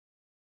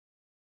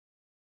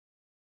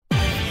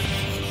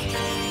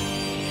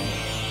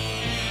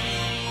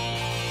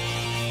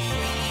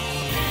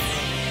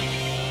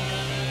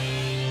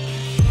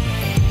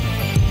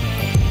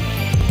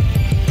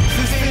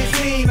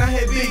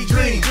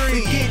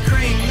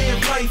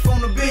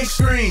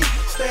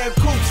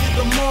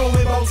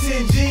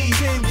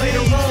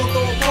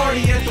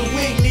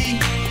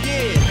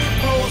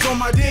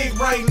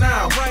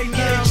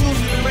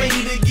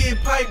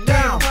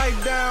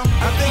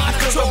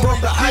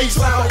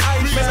ice out.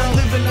 Man, I'm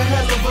living a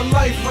hell of a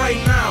life right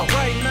now.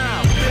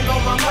 Been all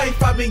my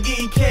life, I've been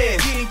getting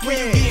cash. When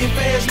you getting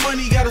fast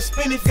money, gotta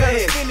spend it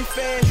fast.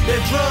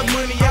 That drug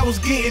money I was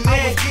getting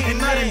that,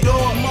 and I done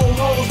dog more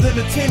hoes than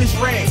a tennis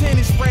rag.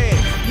 Niggas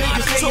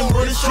hating,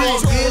 but it's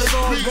all good.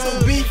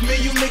 So beef,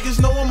 man, you niggas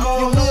know I'm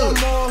all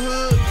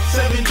hood.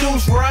 7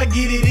 deuce where I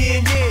get it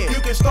in. You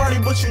can start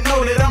it, but you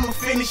know that I'ma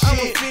finish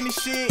it.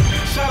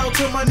 Shout out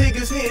to my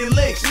niggas hitting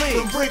licks.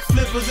 Them brick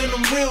flippers and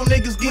them real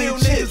niggas getting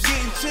chips.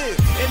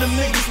 And them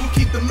niggas who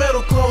keep the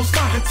metal close.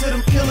 And to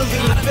them killers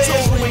in the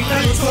feds who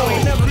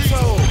ain't never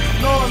told.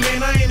 No,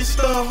 man, I ain't a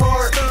stun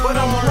hard, but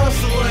I'm a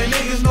hustler and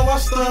niggas know I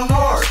stun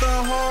hard.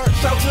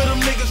 Shout to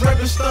them niggas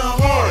rapping stun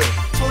hard.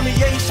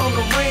 28s on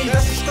the range,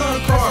 that's a stun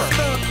car.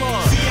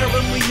 Sierra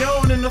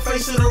Leone in the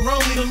face of the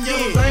rollie. Them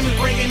yellow diamonds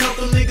bringing out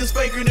them niggas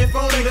faker than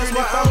phony. That's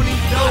why phony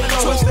don't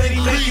know. Steady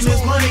making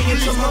his money. And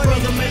to my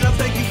brother, man, I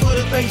thank you for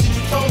the things that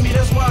you told me.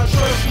 That's why I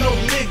trust no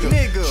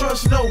nigga,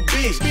 trust no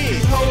bitch.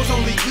 These hoes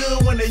only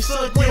good when they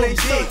suck your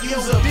dick.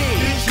 You's a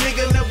bitch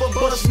nigga, never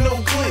bust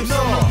no clips.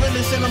 I'm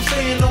realest and I'm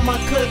staying on my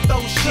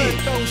cutthroat shit.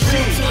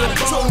 Shoot to the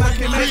bone, I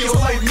can make your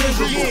life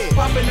miserable.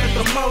 Popping at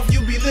the mouth, you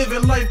be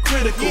living life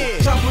critical.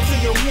 Chopper to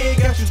your head,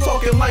 got you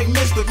talking like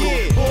mystical.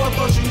 Boy, I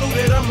thought you knew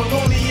that I'm a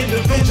lonely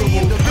individual.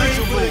 I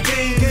ain't for the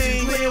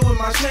games, playing with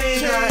my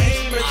chain. I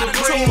aim at your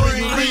brain when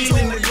you read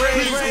in the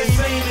grave.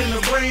 Insane in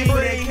the brain,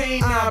 but it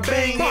came, I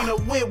bang in the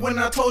whip when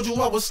I told you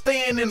I was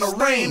staying in the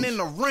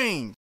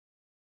rain.